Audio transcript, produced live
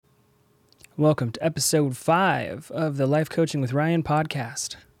Welcome to episode 5 of the Life Coaching with Ryan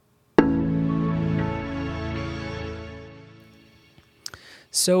podcast.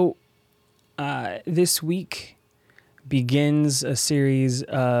 So, this week begins a series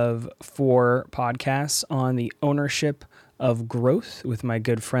of 4 podcasts on the ownership of growth with my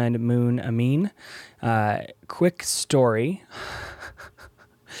good friend Moon Amin. Quick story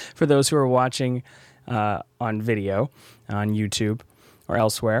for those who are watching on video on YouTube or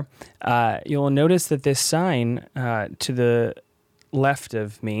elsewhere. You'll notice that this sign to the left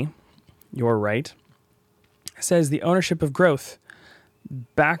of me, your right, says the ownership of growth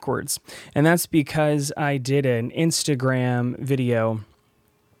backwards. And that's because I did an Instagram video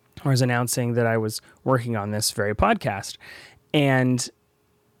where I was announcing that I was working on this very podcast. And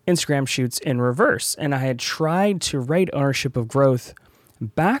Instagram shoots in reverse. And I had tried to write ownership of growth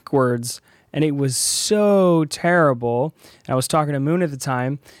backwards, and it was so terrible. I was talking to Moon at the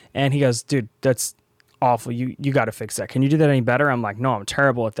time, and he goes, dude, that's awful. You got to fix that. Can you do that any better? I'm like, no, I'm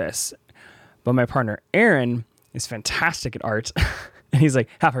terrible at this. But my partner, Aaron, is fantastic at art. And he's like,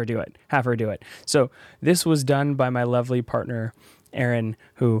 have her do it. So this was done by my lovely partner, Aaron,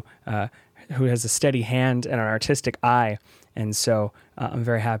 who has a steady hand and an artistic eye. And so I'm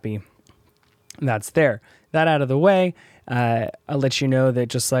very happy that's there. That out of the way, I'll let you know that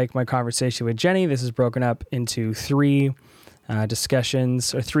just like my conversation with Jenny, this is broken up into 3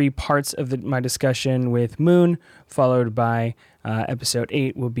 discussions, or 3 parts of my discussion with Moon, followed by episode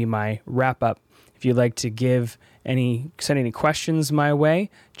 8 will be my wrap up. If you'd like to send any questions my way,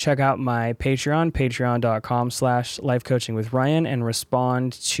 check out my Patreon, patreon.com/lifecoachingwithryan, and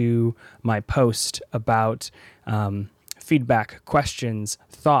respond to my post about feedback, questions,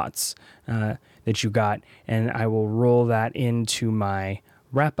 thoughts that you got, and I will roll that into my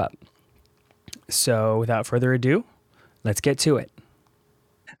wrap up. So without further ado, let's get to it.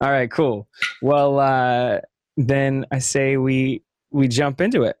 All right, cool. Well, then I say we jump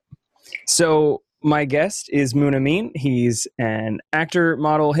into it. So my guest is Moon Amin. He's an actor,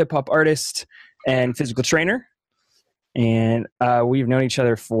 model, hip-hop artist, and physical trainer. And we've known each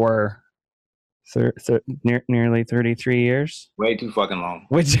other for nearly 33 years. Way too fucking long.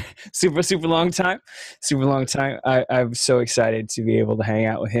 Which super long time. I'm so excited to be able to hang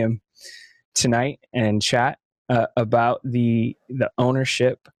out with him tonight and chat about the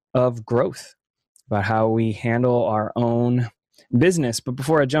ownership of growth, about how we handle our own business. But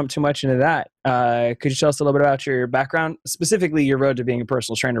before I jump too much into that, could you tell us a little bit about your background, specifically your road to being a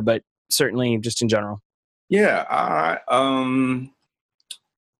personal trainer, but certainly just in general? Yeah,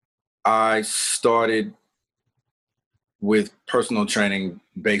 I started with personal training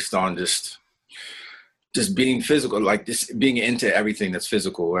based on just being physical, like just being into everything that's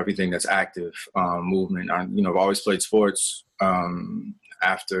physical, everything that's active, movement. I've always played sports.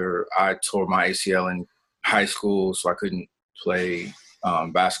 After I tore my ACL in high school, so I couldn't play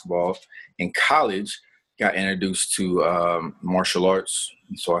basketball. In college, got introduced to martial arts,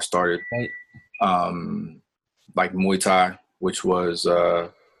 so I started like Muay Thai, which was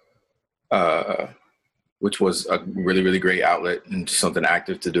a really, really great outlet and something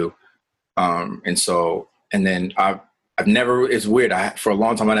active to do. And then I've never, it's weird. For a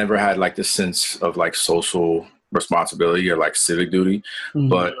long time, I never had like this sense of like social responsibility or like civic duty,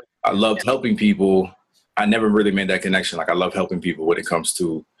 but I loved helping people. I never really made that connection. Like I love helping people when it comes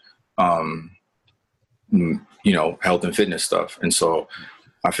to, health and fitness stuff. And so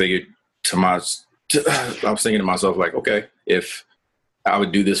I figured I was thinking to myself, like, okay, if I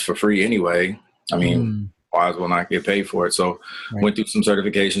would do this for free anyway, I mean, why as well not get paid for it? So went through some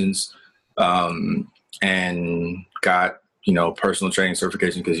certifications, and got, personal training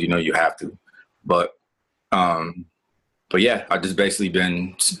certification because, you have to, but yeah, I've just basically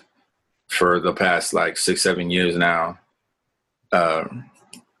been for the past like 6-7 years now,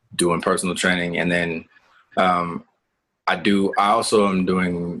 doing personal training. And then, I also am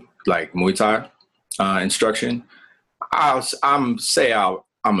doing like Muay Thai, instruction. I'm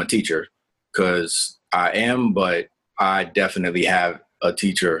a teacher because I am, but I definitely have a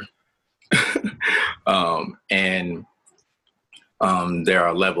teacher. And there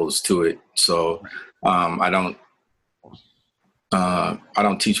are levels to it. So I don't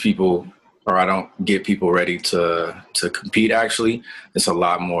teach people, or I don't get people ready to compete. Actually, it's a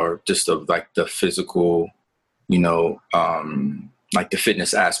lot more just of like the physical, like the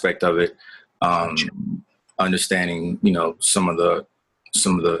fitness aspect of it, understanding, some of the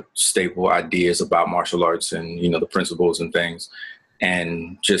staple ideas about martial arts and, the principles and things,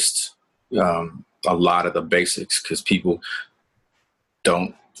 and just a lot of the basics, because people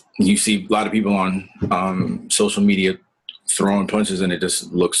you see a lot of people on social media throwing punches and it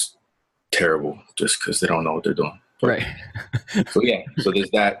just looks terrible just because they don't know what they're doing. But, Right. So yeah, so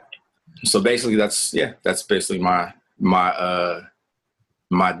there's that. So basically, that's basically my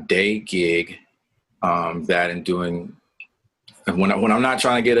day gig. That and doing when I'm not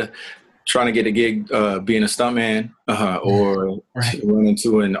trying to get a gig, being a stuntman, or Right. running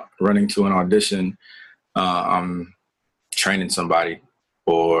to an audition. I'm training somebody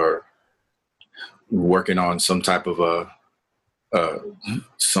or working on some type of a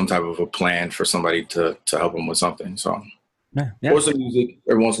plan for somebody to help them with something. So, Yeah. or some music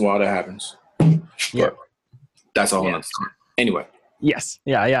every once in a while that happens. Yeah. But that's a whole nother story. Anyway. Yes.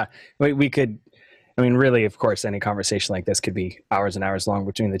 Yeah. We could. I mean, really, of course, any conversation like this could be hours and hours long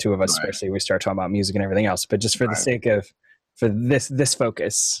between the two of us, Right. especially if we start talking about music and everything else. But just for the sake of this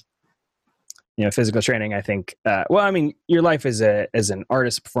focus, physical training, I think. Well, I mean, your life as an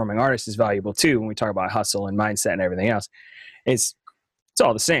artist, performing artist, is valuable too. When we talk about hustle and mindset and everything else, it's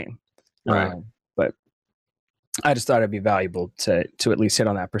all the same. Right. But I just thought it'd be valuable to at least hit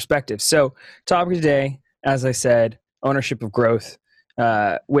on that perspective. So, topic today, as I said, ownership of growth.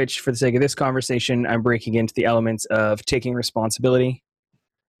 Which, for the sake of this conversation, I'm breaking into the elements of taking responsibility,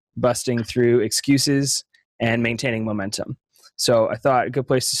 busting through excuses, and maintaining momentum. So I thought a good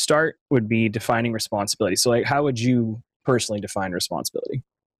place to start would be defining responsibility. So, like, how would you personally define responsibility?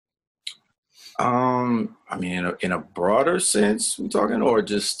 I mean, in a broader sense, we're talking, or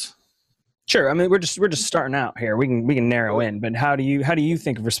just. Sure. I mean, we're just starting out here. We can narrow in, but how do you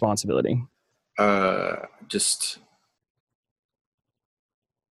think of responsibility? Just.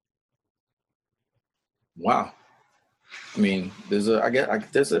 Wow. I mean, I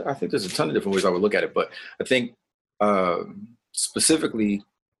think there's a ton of different ways I would look at it, but I think specifically,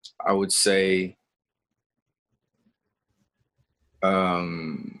 I would say, what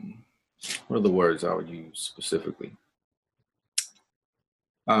are the words I would use specifically?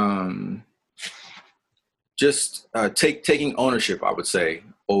 Just taking ownership, I would say,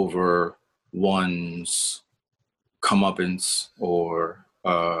 over one's comeuppance or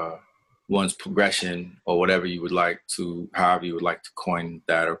one's progression or whatever you would like to, however you would like to coin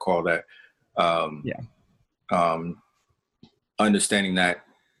that or call that. Understanding that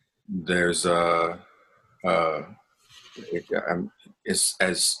there's it's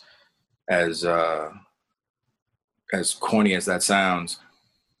as corny as that sounds,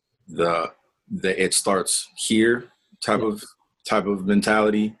 the it starts here type of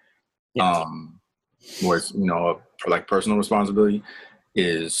mentality. Where it's, like personal responsibility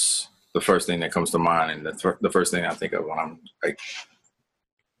is the first thing that comes to mind, and the first thing I think of when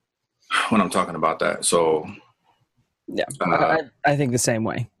I'm talking about that. So I think the same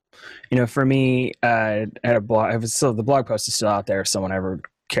way. For me, I had a blog. The blog post is still out there if someone ever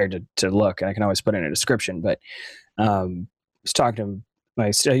cared to look. I can always put it in a description. But I was talking to I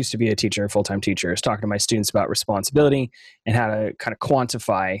used to be a teacher, a full-time teacher. I was talking to my students about responsibility and how to kind of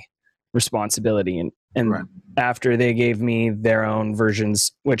quantify responsibility. And right. After they gave me their own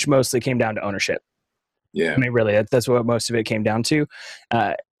versions, which mostly came down to ownership. Yeah. I mean, really, that's what most of it came down to.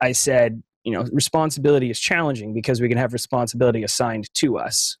 I said, responsibility is challenging because we can have responsibility assigned to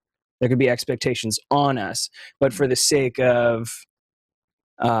us. There could be expectations on us, but for the sake of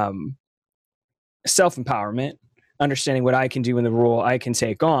self-empowerment, understanding what I can do in the role I can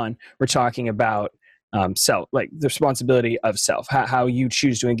take on, we're talking about self, like the responsibility of self, how you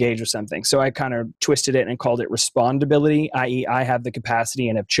choose to engage with something. So I kind of twisted it and called it respondability, i.e. I have the capacity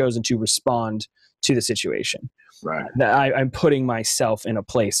and have chosen to respond to the situation. Right. That I'm putting myself in a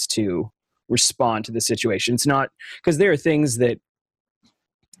place to respond to the situation. It's not because there are things that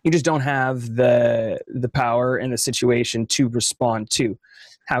you just don't have the power in the situation to respond to.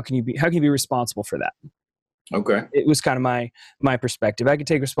 How can you be responsible for that? Okay. It was kind of my perspective. I could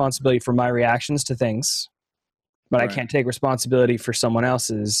take responsibility for my reactions to things, but right. I can't take responsibility for someone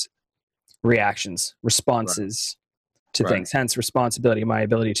else's reactions, responses to things. Hence responsibility, my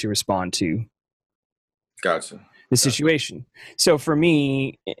ability to respond to the situation. So for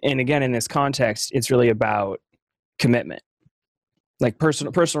me, and again, in this context, it's really about commitment, like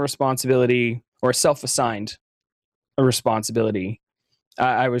personal responsibility or self-assigned responsibility.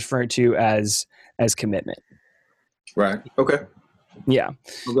 I refer to as commitment. Right. Okay. Yeah.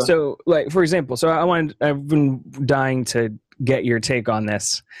 Okay. So, like, for example, I've been dying to get your take on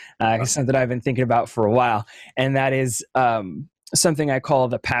this. It's something I've been thinking about for a while, and that is something I call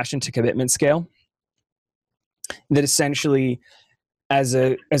the passion to commitment scale. That essentially, as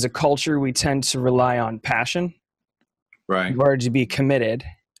a culture, we tend to rely on passion, right, in order to be committed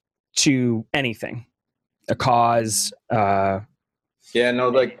to anything, a cause.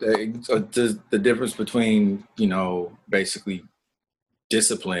 Like the difference between basically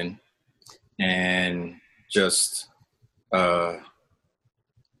discipline and just, and,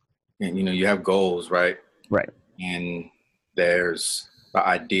 you know, you have goals, right? Right. And there's the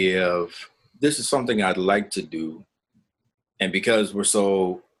idea of, this is something I'd like to do. And because we're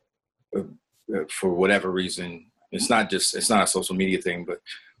so, for whatever reason, it's not a social media thing, but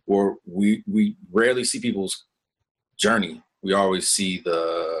we rarely see people's journey. We always see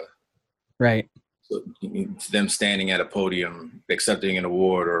Right. them standing at a podium, accepting an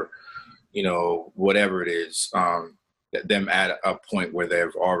award, or, you know, whatever it is, them at a point where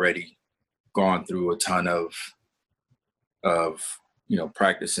they've already gone through a ton of, you know,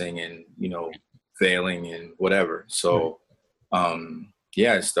 practicing and, you know, failing and whatever. So,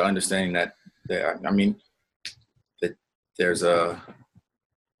 yeah, it's the understanding that, I mean, that there's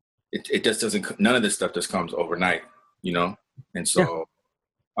it just doesn't, none of this stuff just comes overnight, you know? And so,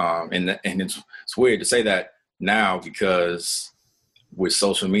 and it's weird to say that now, because with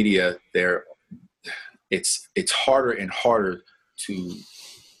social media, it's harder and harder to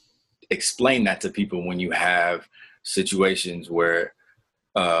explain that to people when you have situations where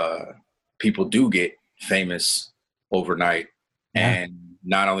people do get famous overnight. And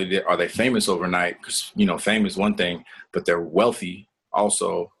not only are they famous overnight, because, you know, fame is one thing, but they're wealthy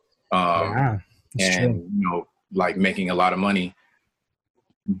also. And, true. you know, like making a lot of money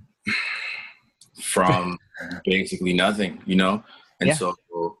from basically nothing, you know? And so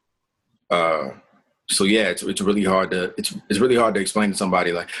yeah, it's really hard to, it's really hard to explain to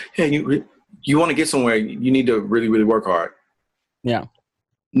somebody like, hey, you want to get somewhere, you need to really, really work hard. Yeah.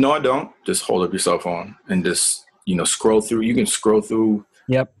 No, I don't. Just hold up your cell phone and just, you know, scroll through. You can scroll through.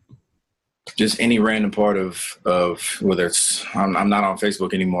 Yep. Just any random part of whether it's, I'm not on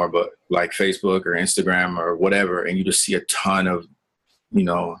Facebook anymore, but like Facebook or Instagram or whatever, and you just see a ton of, you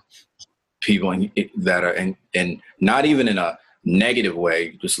know, people that are, and not even in a negative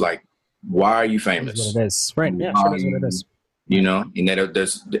way, just like, why are you famous? That's what it is. Right. Yeah. Sure, that's what it is. You know, and that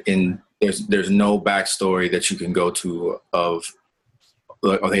there's no backstory that you can go to of,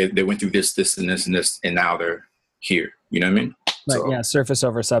 oh, they went through this, and this, and this, and now they're here. You know what I mean? Right. So, yeah. Surface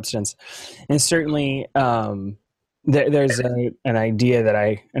over substance. And certainly there's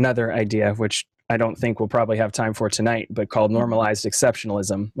another idea, which I don't think we'll probably have time for tonight, but called normalized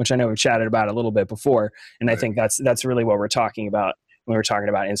exceptionalism, which I know we've chatted about a little bit before. And I think that's really what we're talking about when we're talking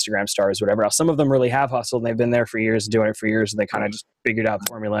about Instagram stars, whatever else. Some of them really have hustled and they've been there for years, doing it for years, and they kind of just figured out the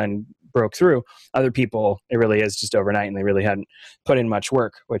formula and broke through. Other people, it really is just overnight, and they really hadn't put in much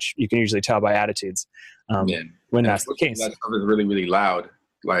work, which you can usually tell by attitudes. When that's the case, that stuff is really, really loud.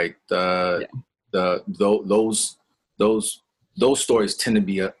 Like those stories tend to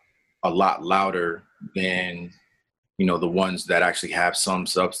be a lot louder than, you know, the ones that actually have some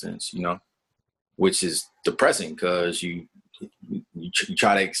substance, you know, which is depressing, because you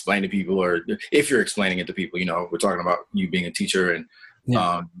try to explain to people, or if you're explaining it to people, you know, we're talking about you being a teacher and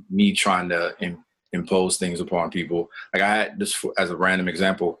me trying to impose things upon people. Like, I had this as a random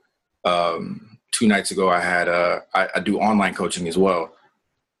example. 2 nights ago, I had I do online coaching as well,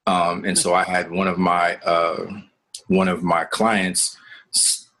 and so I had one of my clients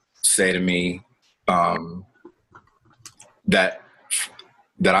say to me that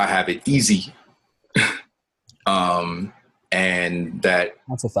I have it easy, and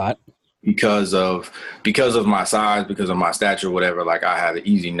that's a thought, because of my size, because of my stature, whatever. Like, I have it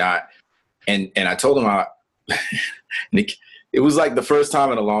easy, not. And I told him it was like the first time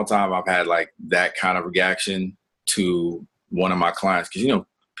in a long time I've had like that kind of reaction to one of my clients. Because, you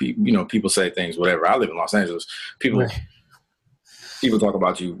know, people say things, whatever. I live in Los Angeles. People talk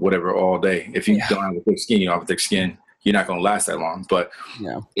about you, whatever, all day. If you don't have a thick skin, you don't have a thick skin, you're not going to last that long. But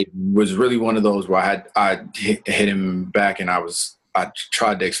it was really one of those where I hit him back, and I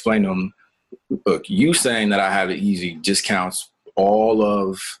tried to explain to him, look, you saying that I have it easy discounts all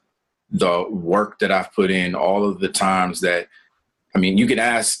of the work that I've put in, all of the times that, I mean, you can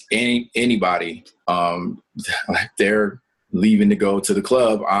ask anybody, they're leaving to go to the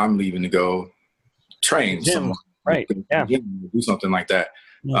club, I'm leaving to go train someone. Right. Yeah. Do something like that.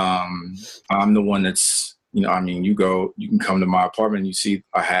 Yeah. I'm the one that's, you know, I mean, you can come to my apartment, you see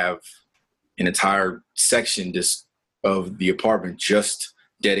I have an entire section just of the apartment just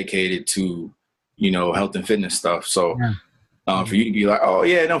dedicated to, you know, health and fitness stuff. So for you to be like, oh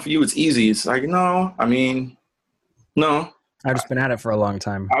yeah, no, for you it's easy. It's like, no, I mean, no. I've just been at it for a long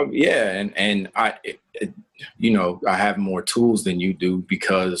time. And you know, I have more tools than you do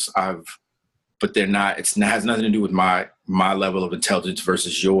because but they're not. It has nothing to do with my level of intelligence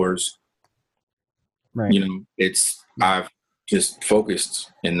versus yours. Right. You know, I've just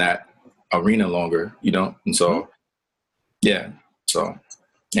focused in that arena longer. You know, and so So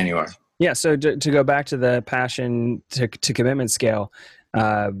anyway. Yeah. So to go back to the passion to commitment scale,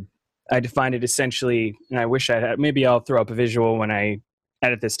 I defined it essentially, and I wish I had, maybe I'll throw up a visual when I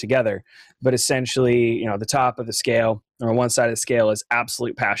edit this together, but essentially, the top of the scale or one side of the scale is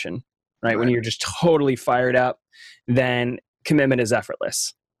absolute passion, right? When Right. you're just totally fired up, then commitment is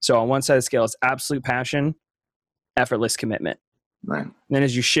effortless. So on one side of the scale is absolute passion, effortless commitment. Right. And then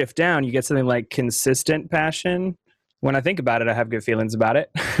as you shift down, you get something like consistent passion. When I think about it, I have good feelings about it.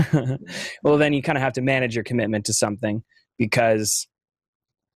 Well, then you kind of have to manage your commitment to something because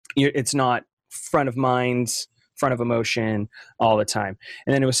it's not front of mind, front of emotion all the time.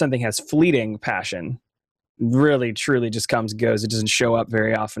 And then it was something has fleeting passion, really truly just comes and goes. It doesn't show up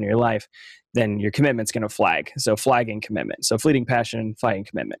very often in your life. Then your commitment's going to flag. So flagging commitment. So fleeting passion, flagging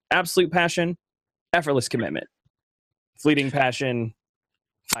commitment. Absolute passion, effortless commitment. Fleeting passion,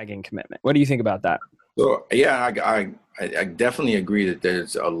 flagging commitment. What do you think about that? So yeah, I definitely agree that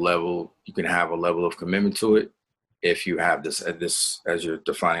there's a level, you can have a level of commitment to it if you have this as you're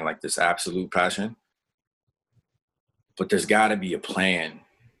defining, like this absolute passion. But there's got to be a plan.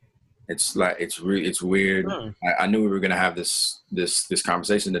 It's like it's weird. I knew we were gonna have this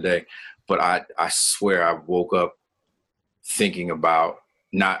conversation today, but I swear I woke up thinking about,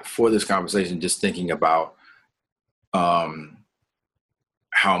 not for this conversation, just thinking about how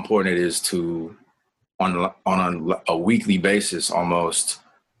important it is to on a weekly basis almost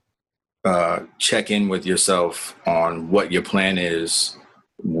check in with yourself on what your plan is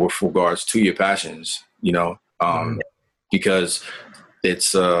with regards to your passions, because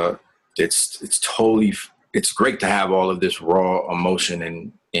it's totally, it's great to have all of this raw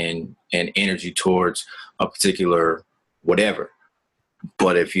emotion and energy towards a particular whatever.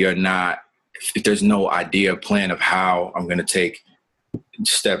 But if there's no idea, plan of how I'm going to take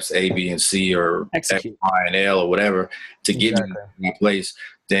steps A, B, and C, or Execute. X, Y, and L, or whatever to get me in that place,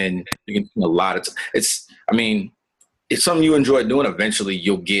 then you can spend a lot of time. It's something you enjoy doing. Eventually,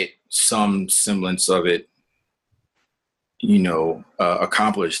 you'll get some semblance of it,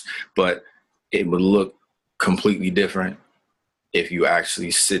 accomplished. But it would look completely different if you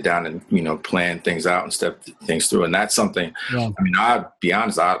actually sit down and plan things out and step things through. And that's something. Yeah. I'll be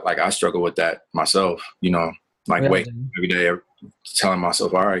honest. I struggle with that myself. Wait every day, telling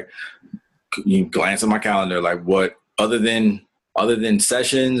myself, all right, you glance at my calendar, like what other than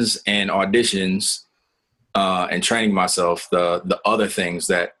sessions and auditions and training myself, the other things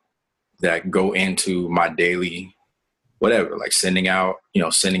that go into my daily whatever, like sending out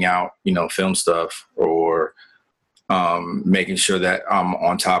film stuff, or making sure that I'm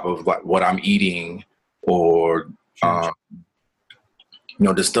on top of like what I'm eating, or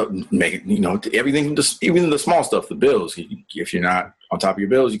just stuff, everything, just even the small stuff, the bills. If you're not on top of your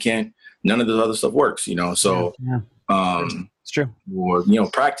bills, you can't. None of the other stuff works, So, it's true. Or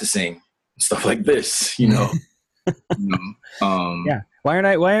practicing stuff like this, Yeah. Why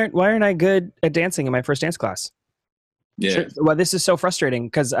aren't I good at dancing in my first dance class? Yeah. Well, this is so frustrating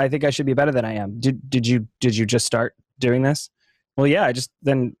because I think I should be better than I am. Did you just start doing this? Well, yeah.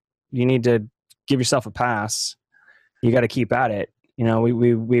 Then you need to give yourself a pass. You got to keep at it.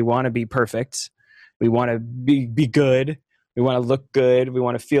 We want to be perfect. We want to be good. We want to look good. We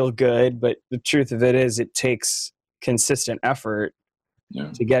want to feel good. But the truth of it is, it takes consistent effort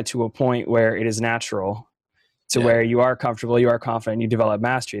to get to a point where it is natural, to where you are comfortable, you are confident, you develop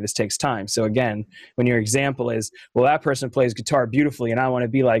mastery. This takes time. So again, when your example is, well, that person plays guitar beautifully and I want to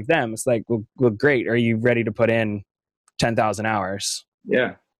be like them, it's like, well, great. Are you ready to put in 10,000 hours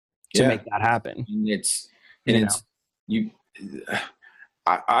to make that happen?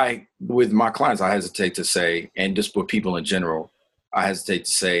 I with my clients, I hesitate to say, and just with people in general, I hesitate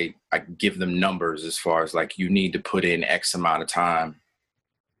to say, I give them numbers as far as like, you need to put in X amount of time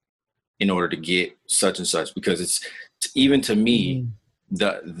in order to get such and such, because it's, even to me,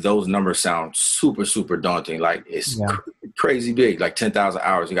 those numbers sound super, super daunting. Like it's crazy big, like 10,000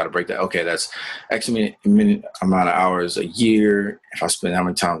 hours. You got to break that. Okay. That's X amount of hours a year. If I spend how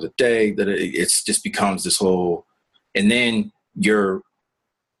many times a day, that it's just becomes this whole, and then you're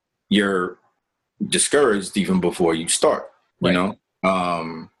discouraged even before you start, and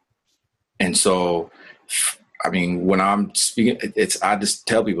so, when I'm speaking, I just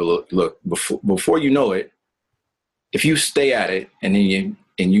tell people, look, before you know it, if you stay at it and then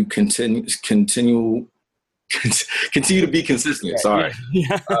you continue to be consistent.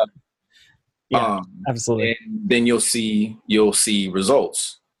 Absolutely. And then you'll see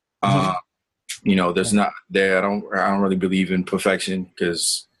results. There's not there. I don't really believe in perfection,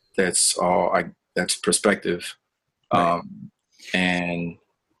 because that's perspective.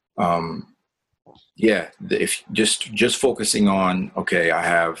 If just focusing on, okay, I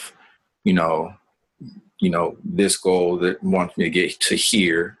have you know, this goal that wants me to get to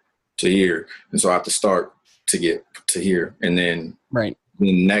here, and so I have to start to get to here, and then Right.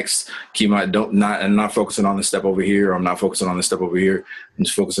 the next I'm not focusing on this step over here. I'm not focusing on this step over here. I'm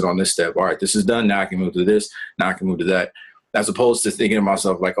just focusing on this step. All right, this is done. Now I can move to this. Now I can move to that. As opposed to thinking to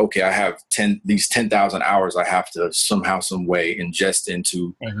myself like, okay, I have 10,000 hours I have to somehow, some way ingest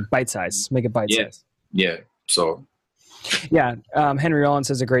into bite size. Make it bite size. Yeah. So. Yeah. Henry Rollins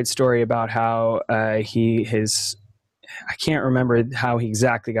has a great story about how I can't remember how he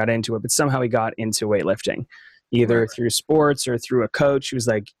exactly got into it, but somehow he got into weightlifting, either through sports or through a coach who was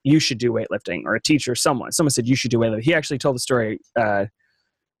like, you should do weightlifting, or a teacher, someone said you should do weightlifting. He actually told the story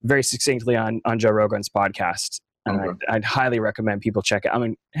very succinctly on Joe Rogan's podcast. And I'd highly recommend people check it. I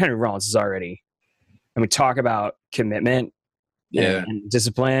mean, Henry Rollins is already, talk about commitment and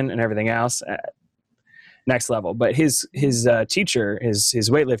discipline and everything else. Next level. But his teacher, his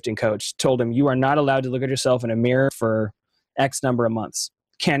weightlifting coach, told him, you are not allowed to look at yourself in a mirror for X number of months.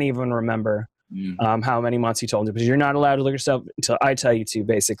 Can't even remember how many months he told him, but you're not allowed to look at yourself until I tell you to,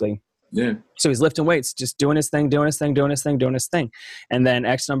 basically. Yeah. So he's lifting weights, just doing his thing. And then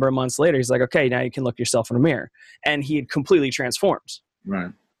X number of months later, he's like, okay, now you can look yourself in a mirror. And he had completely transformed.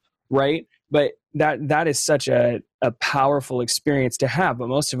 Right. But that is such a powerful experience to have. But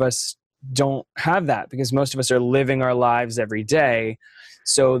most of us don't have that, because most of us are living our lives every day.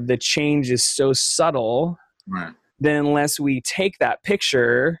 So the change is so subtle that unless we take that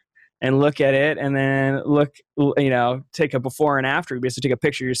picture and look at it, and then take a before and after, you basically take a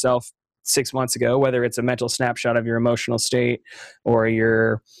picture of yourself 6 months ago, whether it's a mental snapshot of your emotional state or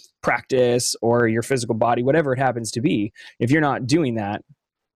your practice or your physical body, whatever it happens to be. If you're not doing that,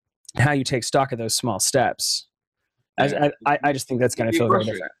 how you take stock of those small steps, I just think that's going to feel very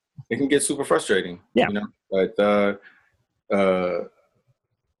different. It can get super frustrating. Yeah. But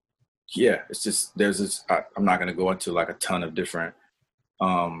it's just, there's this, I'm not going to go into like a ton of different,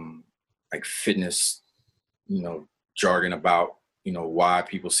 like fitness, jargon about, why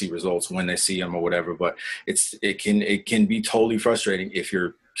people see results when they see them or whatever, but it can be totally frustrating if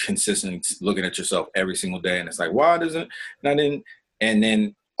you're consistently looking at yourself every single day. And it's like, why doesn't, and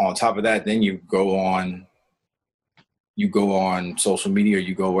then on top of that, then you go on social media,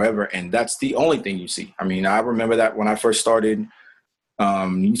 you go wherever, and that's the only thing you see. I mean, I remember that when I first started,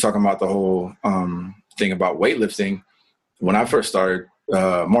 you talking about the whole thing about weightlifting. When I first started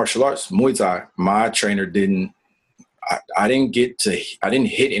martial arts, Muay Thai, my trainer I didn't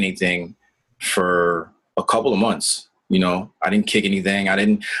hit anything for a couple of months. I didn't kick anything. I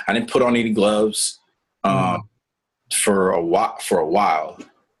didn't put on any gloves for a while.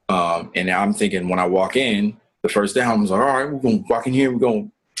 And I'm thinking, when I walk in, the first day I was like, all right, we're going to walk in here. We're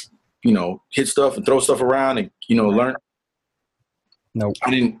going to, hit stuff and throw stuff around and, learn. Nope. I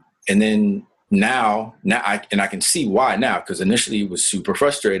didn't. And then now I can see why now, because initially it was super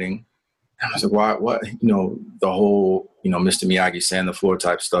frustrating. I was like, why, what, the whole, Mr. Miyagi sand the floor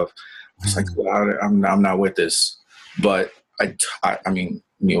type stuff. I was like, well, I'm not with this. But I mean,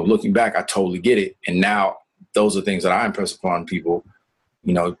 looking back, I totally get it. And now those are things that I impress upon people,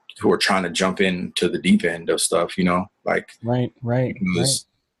 who are trying to jump into the deep end of stuff, like. Right.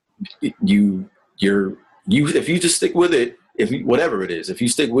 If you just stick with it, whatever it is, if you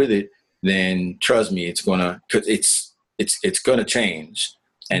stick with it, then trust me, it's gonna change.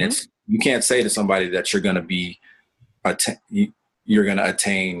 And you can't say to somebody that you're gonna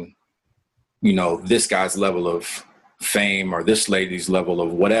attain, this guy's level of fame or this lady's level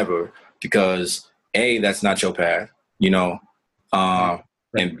of whatever, because A, that's not your path,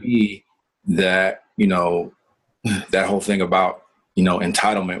 and B, that, that whole thing about,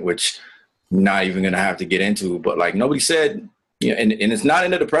 entitlement, which I'm not even going to have to get into, but like nobody said, and it's not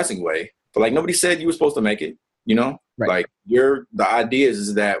in a depressing way, but like nobody said you were supposed to make it, like the idea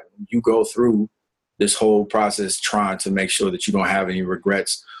is that you go through this whole process trying to make sure that you don't have any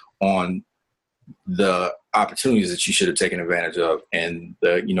regrets on the opportunities that you should have taken advantage of, and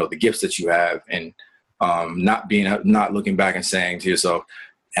the gifts that you have, and not looking back and saying to yourself,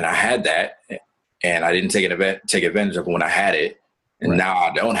 and I had that and I didn't take advantage of it when I had it, and now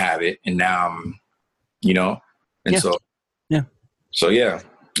I don't have it, and now I'm,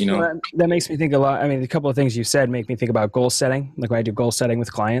 Well, that makes me think a lot. I mean, a couple of things you said make me think about goal setting. Like when I do goal setting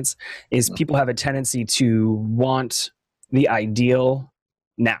with clients, is people have a tendency to want the ideal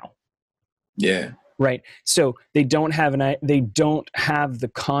now. Yeah. Right. So they don't have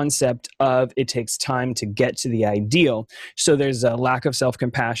the concept of it takes time to get to the ideal. So there's a lack of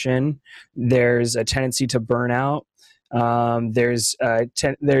self-compassion. There's a tendency to burn out. There's a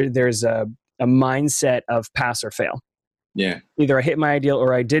mindset of pass or fail. Yeah. Either I hit my ideal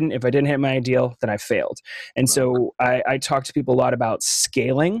or I didn't. If I didn't hit my ideal, then I failed. And so I talk to people a lot about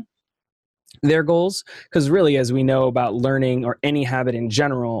scaling their goals, because really, as we know about learning or any habit in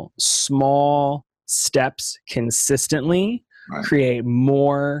general, small steps consistently create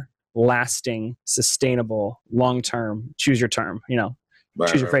more lasting, sustainable, long-term, choose your term,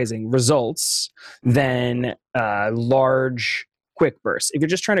 choose your phrasing, results than large quick bursts. If you're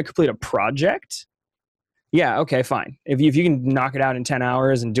just trying to complete a project, yeah, okay, fine. If you can knock it out in 10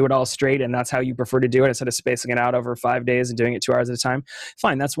 hours and do it all straight, and that's how you prefer to do it instead of spacing it out over 5 days and doing it 2 hours at a time,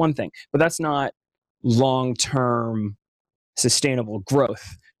 fine, that's one thing. But that's not long-term sustainable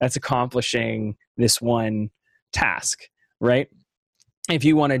growth. That's accomplishing this one task, right? If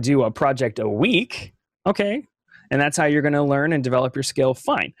you want to do a project a week, okay, and that's how you're going to learn and develop your skill,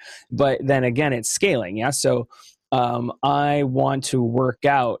 fine. But then again, it's scaling, yeah? So I want to work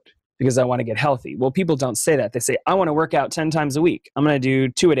out because I want to get healthy. Well, people don't say that. They say, I want to work out 10 times a week. I'm going to do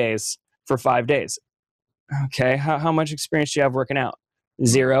 2-a-days for 5 days. Okay, how much experience do you have working out?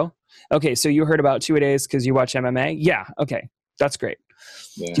 0. Okay, so you heard about 2-a-days because you watch MMA? Yeah, okay, that's great.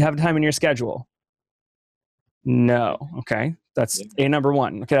 Yeah. Do you have time in your schedule? No. Okay, that's a number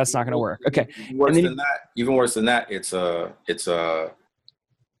 1. Okay, that's not going to work. Okay. Even worse than that, it's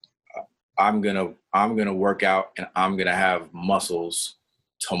I'm gonna work out and I'm gonna have muscles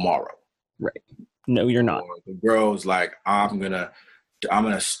tomorrow. Right. No, you're not. Or the girl's like, I'm gonna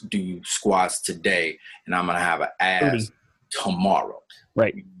do squats today and I'm gonna have an ass tomorrow.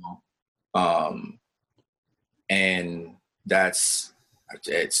 Right. And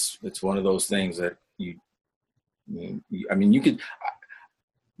it's one of those things that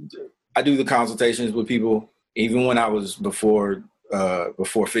I do the consultations with people even when I was before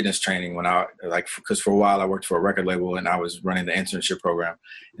fitness training, because for a while I worked for a record label and I was running the internship program.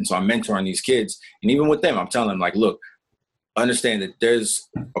 And so I'm mentoring these kids. And even with them, I'm telling them, like, look, understand that there's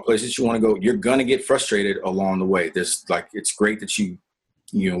a place that you want to go. You're going to get frustrated along the way. It's great that you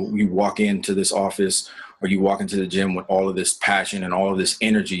walk into this office or you walk into the gym with all of this passion and all of this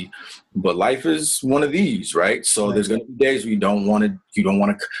energy, but life is one of these, right? So there's going to be days where you don't want to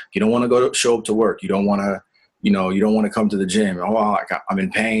show up to work. You don't want to, you don't want to come to the gym. Oh, like I'm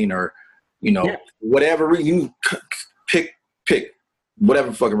in pain, or, whatever reason you pick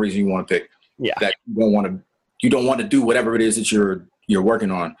whatever fucking reason you want to pick. Yeah. That you don't want to do whatever it is that you're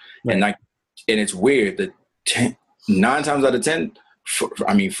working on. Right. And it's weird that 9 times out of 10,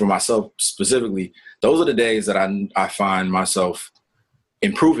 for myself specifically, those are the days that I find myself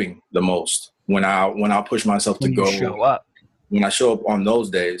improving the most when I push myself to go show up. When I show up on those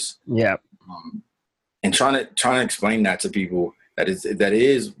days. Yeah. And trying to explain that to people that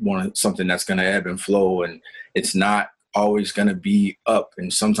is something that's going to ebb and flow, and it's not always going to be up,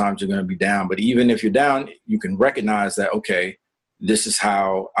 and sometimes you're going to be down. But even if you're down, you can recognize that, okay, this is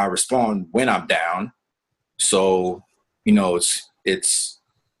how I respond when I'm down. So, it's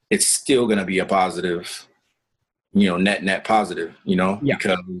still going to be a positive, net positive,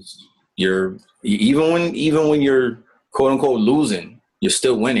 because you're even when you're quote unquote losing, you're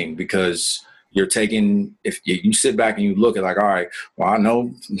still winning because you're taking, if you sit back and you look at like, all right, well, I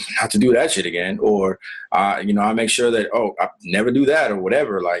know not to do that shit again. Or, I make sure that, I never do that or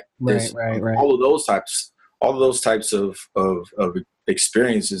whatever. Like right. all of those types of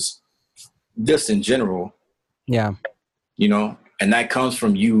experiences just in general. Yeah. And that comes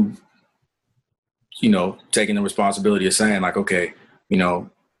from you, taking the responsibility of saying like, okay,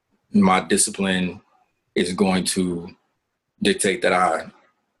 my discipline is going to dictate that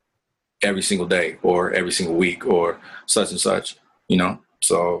every single day or every single week or such and such,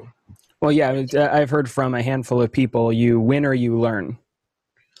 so. Well, yeah, I've heard from a handful of people, you win or you learn.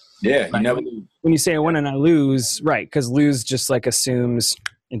 Yeah. Right? You never lose. When you say I win and I lose, right. Because lose just like assumes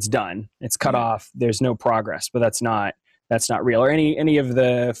it's done. It's cut off. There's no progress, but that's not real. Or any of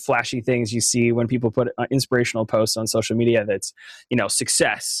the flashy things you see when people put inspirational posts on social media that's,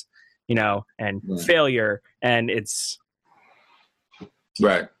 success, and failure, and it's.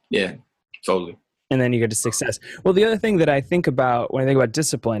 Right. Yeah. Totally. And then you get to success. Well, the other thing that I think about when I think about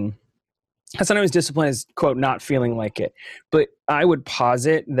discipline, sometimes discipline is, quote, not feeling like it. But I would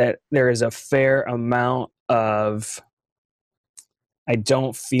posit that there is a fair amount of I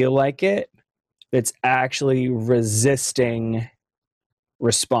don't feel like it that's actually resisting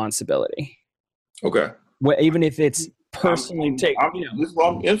responsibility. Okay. Even if it's personally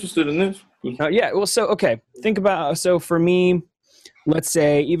I'm interested in this. Yeah. Well, so, okay. Think about, so for me, let's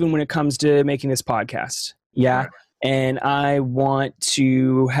say, even when it comes to making this podcast, yeah, and I want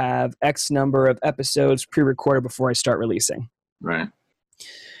to have X number of episodes pre-recorded before I start releasing. Right.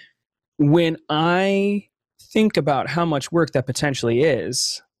 When I think about how much work that potentially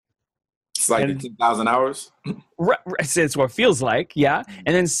is, It's like and 10,000 hours. it's what it feels like, yeah.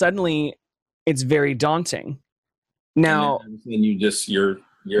 And then suddenly it's very daunting. And Now, then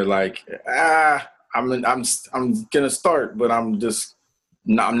you're like, I'm gonna start, but I'm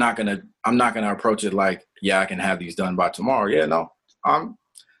not gonna approach it like, yeah, I can have these done by tomorrow. Yeah, no, I'm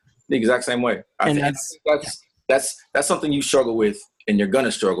the exact same way. I think that's something you struggle with, and you're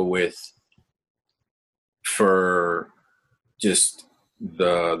gonna struggle with for just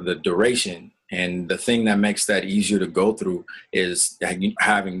the duration. And the thing that makes that easier to go through is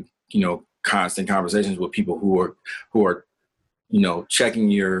having constant conversations with people who are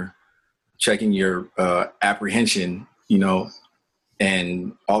checking your apprehension,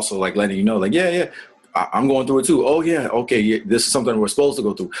 and also like letting you know, like, yeah, I'm going through it too. Oh yeah, okay, yeah, this is something we're supposed to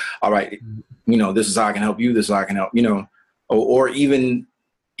go through. All right, this is how I can help you. This is how I can help, or even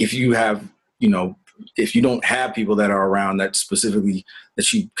if you have, if you don't have people that are around that specifically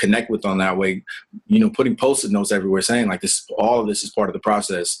that you connect with on that way, putting Post-it notes everywhere saying like this, all of this is part of the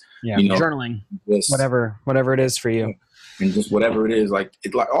process. Yeah, journaling, whatever it is for you. And just whatever it is, like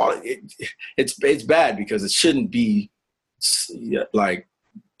it's bad because it shouldn't be like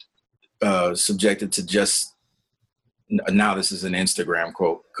subjected to just now. This is an Instagram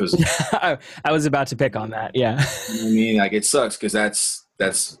quote because I was about to pick on that. Yeah, I mean, like it sucks because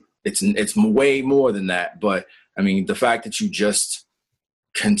it's way more than that. But I mean, the fact that you just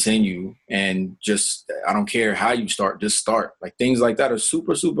continue and just, I don't care how you start, just start. Like things like that are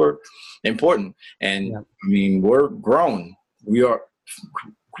super, super important. And I mean, we're grown. We are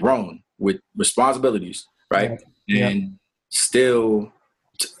grown with responsibilities, right? And still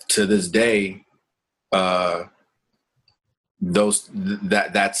to this day,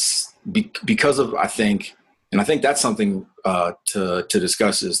 that's because of, I think that's something to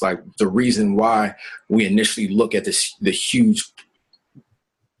discuss is like the reason why we initially look at the huge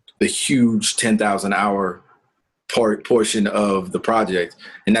 10,000 hour portion of the project,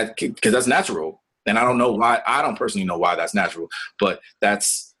 and that because that's natural, and I don't personally know why that's natural, but that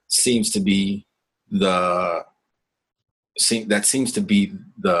seems to be the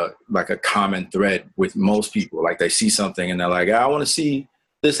like a common thread with most people. Like they see something and they're like, I want to see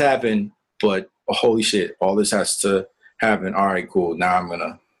this happen, but holy shit, all this has to happen. All right, cool. Now I'm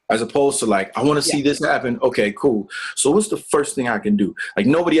gonna, as opposed to like, I want to see this happen. Okay, cool. So what's the first thing I can do? Like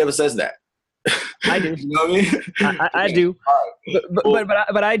nobody ever says that. I do. You know what I mean? I do. Right, cool.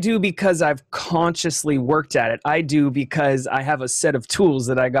 But I do because I've consciously worked at it. I do because I have a set of tools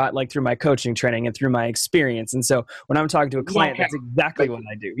that I got like through my coaching training and through my experience. And so when I'm talking to a client, that's exactly what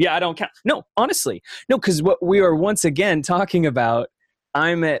I do. Yeah, I don't count. No, honestly. No, because what we are once again talking about,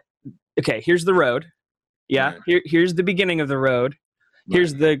 okay, here's the road. Yeah. Here's the beginning of the road.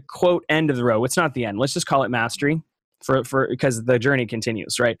 Here's the quote end of the road. It's not the end. Let's just call it mastery for because the journey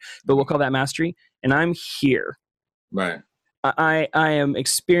continues, right? But we'll call that mastery. And I'm here. Right. I am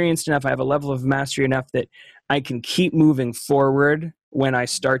experienced enough. I have a level of mastery enough that I can keep moving forward when I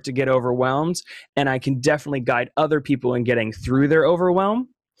start to get overwhelmed, and I can definitely guide other people in getting through their overwhelm.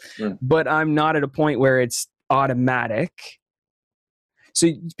 But I'm not at a point where it's automatic. So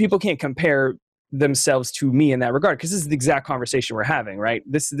people can't compare themselves to me in that regard, because this is the exact conversation we're having, right?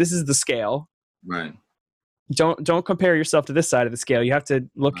 This is the scale. Right. Don't compare yourself to this side of the scale. You have to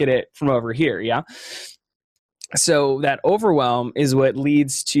look at it from over here. Yeah. So that overwhelm is what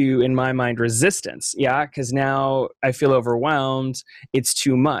leads to, in my mind, resistance. Yeah. Because now I feel overwhelmed. It's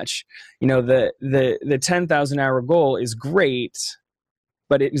too much. The 10,000 hour goal is great,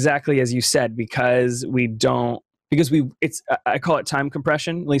 but exactly as you said, I call it time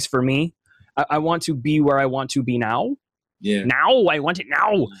compression, at least for me. I want to be where I want to be now. Yeah. Now I want it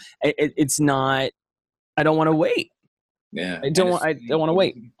now. It's not, I don't want to wait. Yeah. I don't want to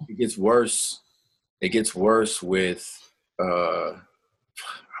wait. It gets worse. It gets worse with, I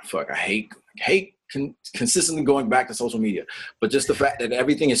hate consistently going back to social media, but just the fact that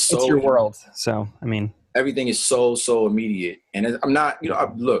everything is so, it's your world. So, I mean, everything is so immediate. And I'm not,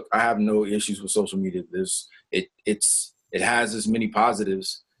 look, I have no issues with social media. It has as many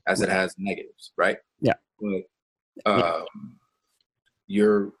positives as it has negatives. Right. Yeah. But,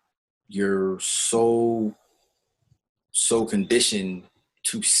 you're so conditioned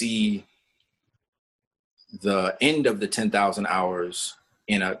to see the end of the 10,000 hours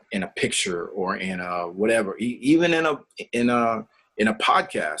in a picture or in a whatever, even in a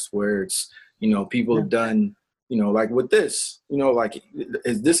podcast where it's, people have done, like with this, like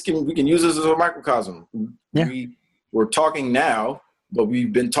we can use this as a microcosm. Yeah. We're talking now, but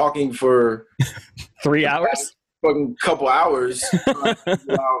we've been talking for 3 hours, fucking couple hours about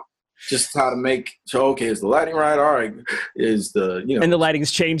just how to make so okay, is the lighting right? All right, is the and the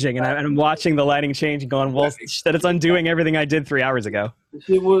lighting's changing, and I'm watching the lighting change and going, well, that it's undoing everything I did 3 hours ago.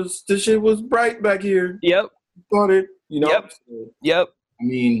 the shit was bright back here. Yep. Thought it, Yep. So, Yep. I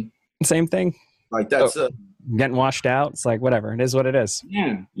mean, same thing. Like that's getting washed out. It's like whatever. It is what it is.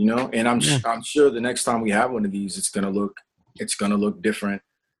 Yeah, and I'm sure the next time we have one of these, it's gonna look different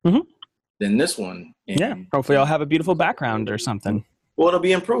than this one. And, hopefully I'll have a beautiful background or something. Well, it'll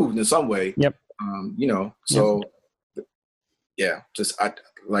be improved in some way. Yep. So just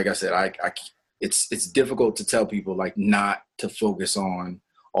like I said, it's difficult to tell people like not to focus on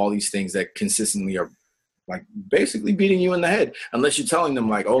all these things that consistently are like basically beating you in the head, unless you're telling them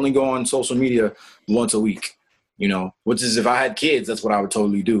like only go on social media once a week, which is if I had kids, that's what I would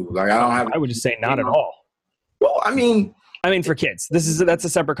totally do. Like I would just say not at all. Well, I mean for kids, that's a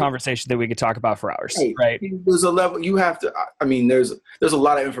separate conversation that we could talk about for hours, right? There's a level you have to. I mean, there's a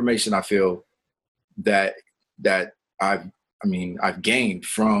lot of information I feel that I've gained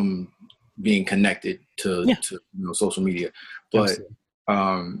from being connected to social media, but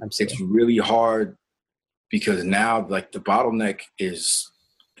it's really hard because now like the bottleneck is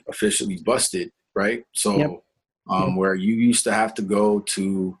officially busted, right? So where you used to have to go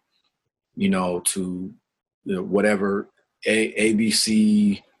to whatever.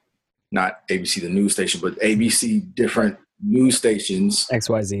 ABC, not ABC the news station, but ABC different news stations,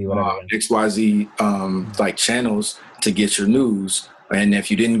 XYZ, whatever. XYZ like channels to get your news. And if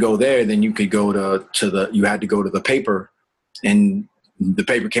you didn't go there, then you could go you had to go to the paper, and the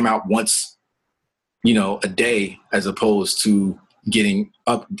paper came out once, a day, as opposed to getting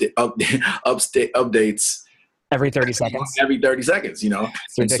updates every 30 seconds. Every 30 seconds,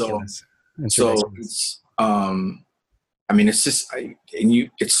 It's ridiculous. It's just,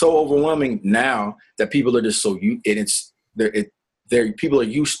 it's so overwhelming now that people are just people are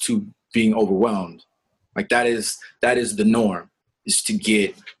used to being overwhelmed. Like that is the norm, is to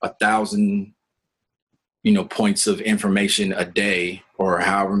get 1,000, points of information a day, or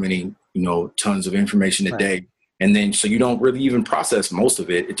however many, tons of information a day. And then, so you don't really even process most of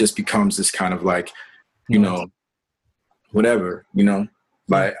it. It just becomes this kind of like, whatever,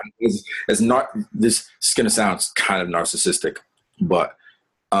 But it's not. This is going to sound kind of narcissistic, but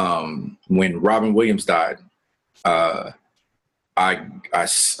when Robin Williams died, I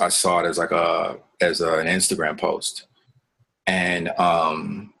saw it as like an Instagram post, and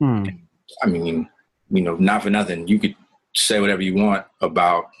not for nothing, you could say whatever you want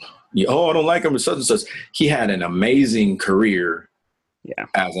about, I don't like him or such and such. He had an amazing career,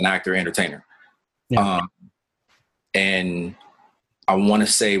 as an actor, entertainer, and I want to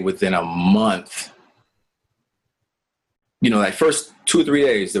say within a month, like first 2 or 3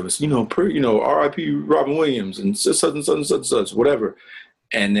 days, there was, R.I.P. Robin Williams and such and such and such and such, whatever.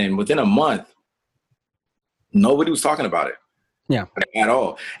 And then within a month, nobody was talking about it. Yeah. At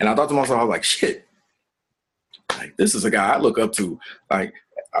all. And I thought to myself, I was like, shit, like this is a guy I look up to. Like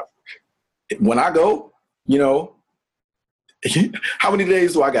when I go, how many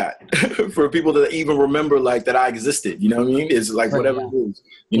days do I got for people to even remember like that I existed? You know what I mean? It's like whatever it is,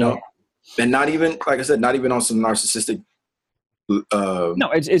 and not even, like I said, not even on some narcissistic.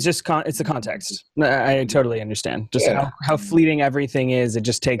 No, it's just it's the context. I totally understand. Just how fleeting everything is. It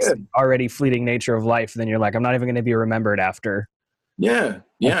just takes the already fleeting nature of life. Then you're like, I'm not even going to be remembered after. And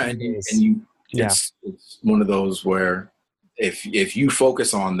it's one of those where if you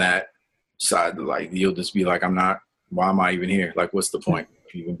focus on that side, like you'll just be like, why am I even here? Like, what's the point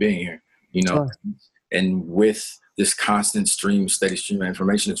of even being here? Sure. And with this constant steady stream of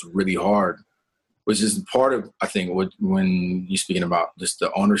information, it's really hard, which is part of, I think, when you're speaking about just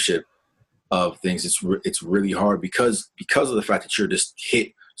the ownership of things, it's really hard because of the fact that you're just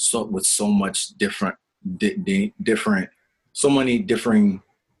hit with so much different, so many differing,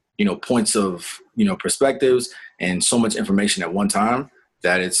 points of, perspectives and so much information at one time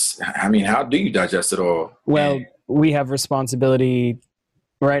that how do you digest it all? Well, we have responsibility,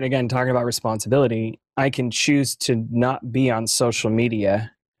 right? Again, talking about responsibility, I can choose to not be on social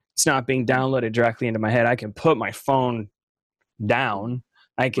media. It's not being downloaded directly into my head. I can put my phone down.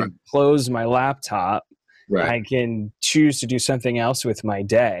 I can close my laptop. I can choose to do something else with my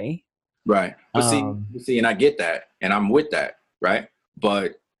day. Right. But see, and I get that, and I'm with that, right?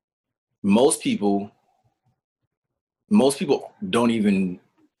 But most people don't even,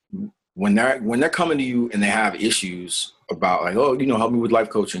 when they're coming to you and they have issues about like, help me with life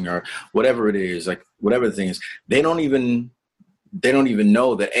coaching or whatever it is, like whatever the thing is, they don't even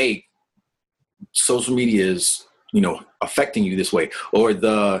know that social media is, affecting you this way, or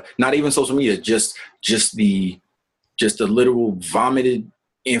not even social media, just the literal vomited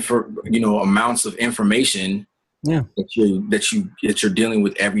amounts of information Yeah. that you're dealing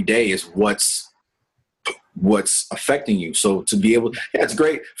with every day is what's affecting you. So to be able, yeah, it's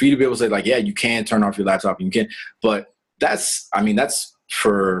great for you to be able to say like, yeah, you can turn off your laptop and you can, but that's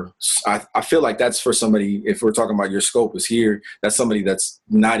for, I feel like that's for somebody, if we're talking about your scope is here, that's somebody that's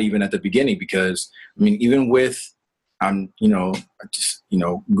not even at the beginning, because I mean, even with,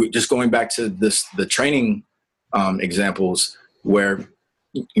 just going back to the training examples where,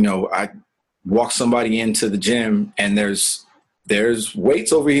 I walk somebody into the gym and there's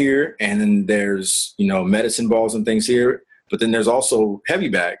weights over here, and then there's, medicine balls and things here, but then there's also heavy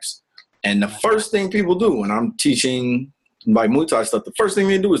bags. And the first thing people do when I'm teaching like Muay Thai stuff, the first thing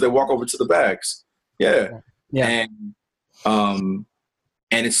they do is they walk over to the bags. Yeah. Yeah. And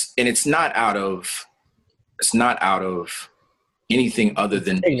it's not out of anything other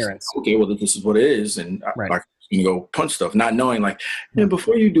than ignorance. Okay, well, this is what it is. And right. I can go punch stuff, not knowing like,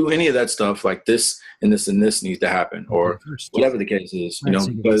 before you do any of that stuff, like this and this and this needs to happen, or whatever the case is, right, so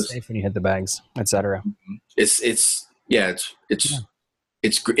you because safe when you hit the bags, etc. It's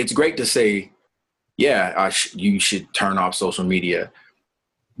great to say, yeah, you should turn off social media,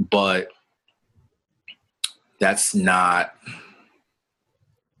 but that's not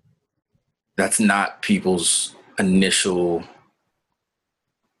people's initial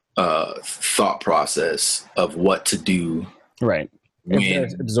thought process of what to do. Right. If they're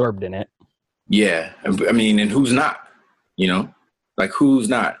absorbed in it. Yeah. I mean, and who's not, like who's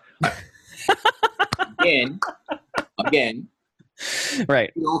not? Again.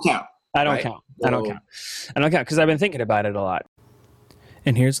 Right. You don't count. I don't count because I've been thinking about it a lot.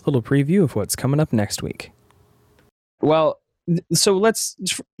 And here's a little preview of what's coming up next week. Well, so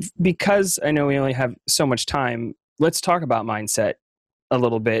because I know we only have so much time, let's talk about mindset a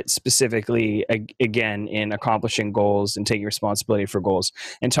little bit, specifically, again, in accomplishing goals and taking responsibility for goals,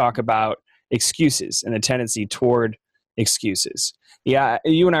 and talk about excuses and the tendency toward excuses. Yeah,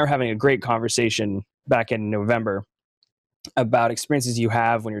 you and I were having a great conversation back in November about experiences you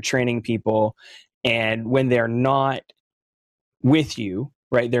have when you're training people and when they're not with you,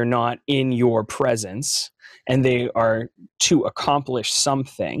 right? They're not in your presence and they are to accomplish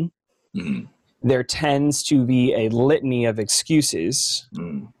something. Mm-hmm. There tends to be a litany of excuses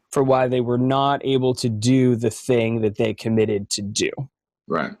for why they were not able to do the thing that they committed to do.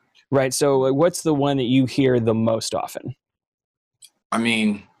 Right. Right. So what's the one that you hear the most often? I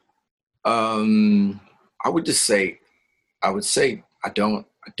mean, I would say I don't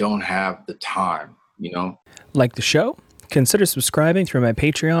have the time, Like the show? Consider subscribing through my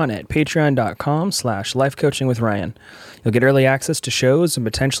Patreon at patreon.com/lifecoachingwithryan. You'll get early access to shows and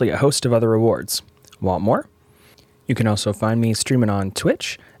potentially a host of other rewards. Want more? You can also find me streaming on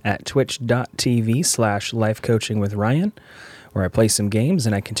Twitch at twitch.tv/lifecoachingwithryan, where I play some games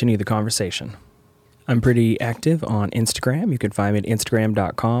and I continue the conversation. I'm pretty active on Instagram. You can find me at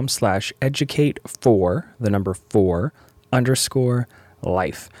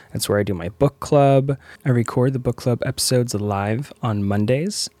instagram.com/educate4_life. That's where I do my book club. I record the book club episodes live on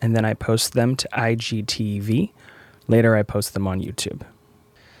Mondays, and then I post them to IGTV. Later, I post them on YouTube.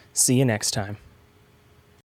 See you next time.